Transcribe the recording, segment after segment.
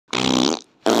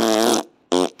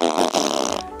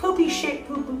shit,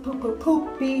 poop, poop, poop, poop,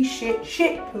 poop, bee, shit,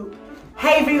 shit, poop.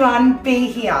 Hey everyone,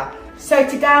 Bee here. So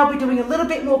today I'll be doing a little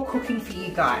bit more cooking for you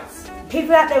guys.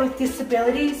 People out there with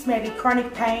disabilities, maybe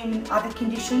chronic pain, other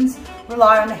conditions,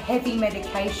 rely on a heavy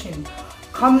medication.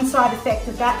 Common side effect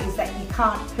of that is that you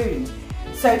can't poo.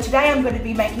 So today I'm going to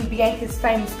be making Bianca's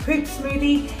famous poop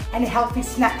smoothie and a healthy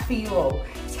snack for you all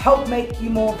to help make you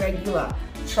more regular.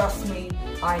 Trust me,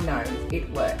 I know it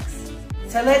works.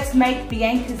 So let's make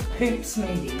Bianca's poop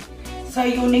smoothie. So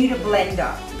you'll need a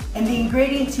blender, and the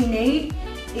ingredients you need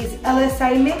is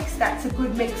LSA mix. That's a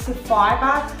good mix of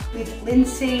fibre with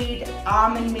linseed,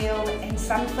 almond meal and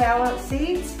sunflower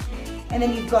seeds. And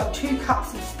then you've got 2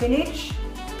 cups of spinach.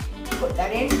 Put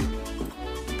that in.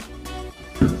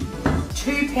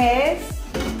 2 pears.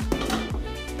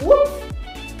 Whoop.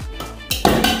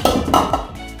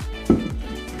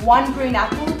 1 green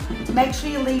apple. Make sure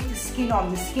you leave the skin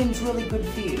on. The skin's really good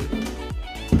for you.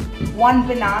 1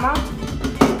 banana.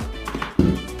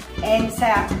 And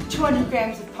say 200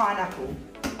 grams of pineapple.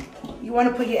 You want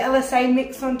to put your LSA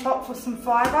mix on top for some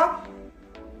fibre.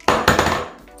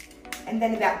 And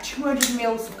then about 200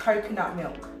 mils of coconut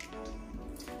milk.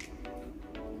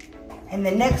 And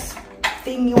the next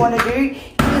thing you want to do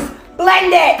is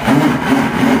blend it!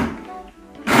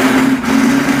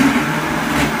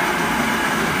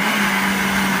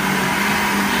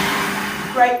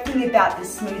 Great thing about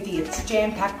this smoothie, it's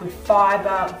jam-packed with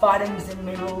fibre, vitamins and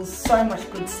minerals, so much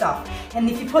good stuff. And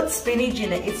if you put spinach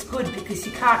in it, it's good because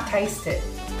you can't taste it.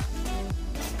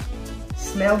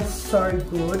 Smells so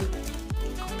good.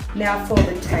 Now for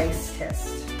the taste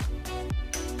test.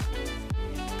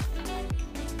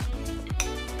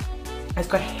 It's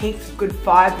got heaps of good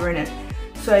fibre in it.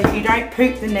 So if you don't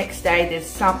poop the next day, there's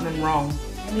something wrong.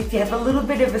 And if you have a little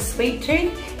bit of a sweet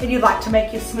tooth and you like to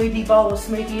make your smoothie bowl or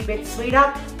smoothie a bit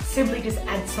sweeter, simply just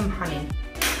add some honey.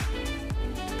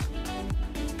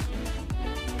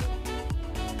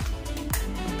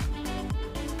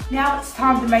 Now it's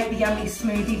time to make the yummy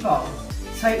smoothie bowl.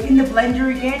 So in the blender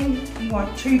again, you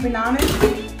want 2 bananas.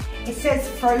 It says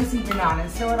frozen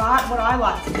bananas. So what I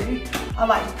like to do, I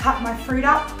like to cut my fruit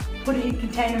up, put it in a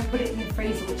container and put it in the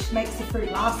freezer, which makes the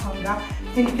fruit last longer.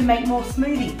 Then you can make more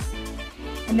smoothies.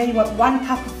 And then you want 1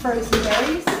 cup of frozen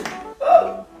berries.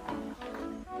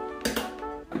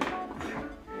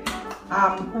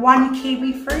 1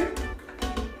 kiwi fruit.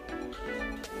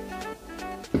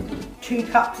 2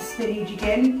 cups of spinach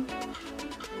again.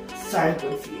 So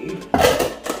good for you.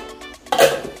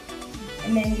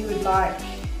 And then you would like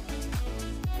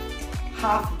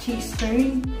half a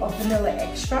teaspoon of vanilla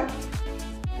extract.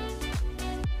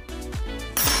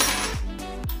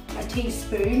 A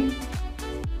teaspoon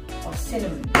of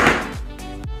cinnamon.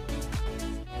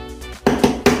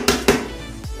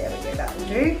 There we go, that will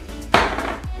do.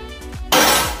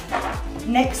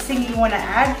 Next thing you want to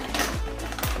add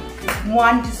is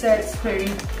 1 dessert spoon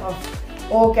of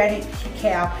organic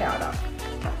cacao powder.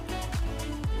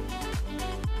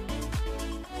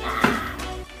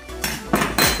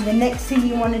 And the next thing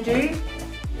you want to do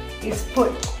is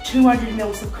put 200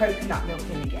 mils of coconut milk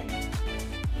in again.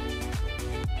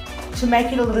 To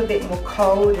make it a little bit more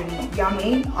cold and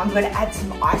yummy, I'm going to add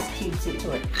some ice cubes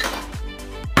into it.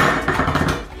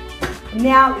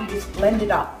 Now you just blend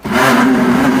it up.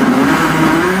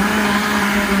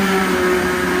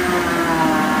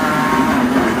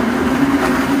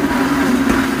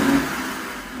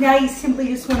 Now you simply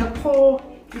just want to pour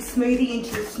your smoothie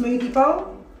into the smoothie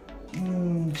bowl.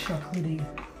 Chocolatey.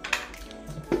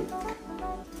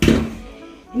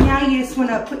 Now you just want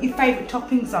to put your favourite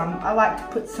toppings on. I like to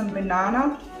put some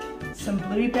banana, some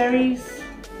blueberries,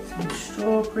 some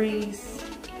strawberries,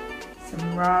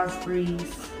 some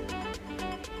raspberries,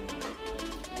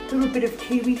 a little bit of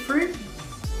kiwi fruit.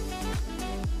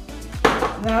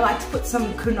 And then I like to put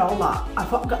some granola.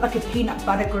 I've got like a peanut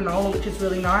butter granola, which is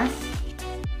really nice.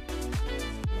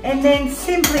 And then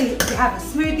simply you have a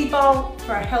smoothie bowl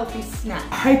for a healthy snack.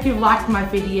 I hope you liked my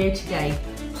video today.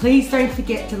 Please don't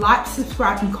forget to like,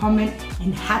 subscribe and comment,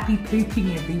 and happy pooping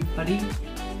everybody.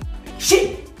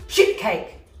 Shit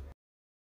cake.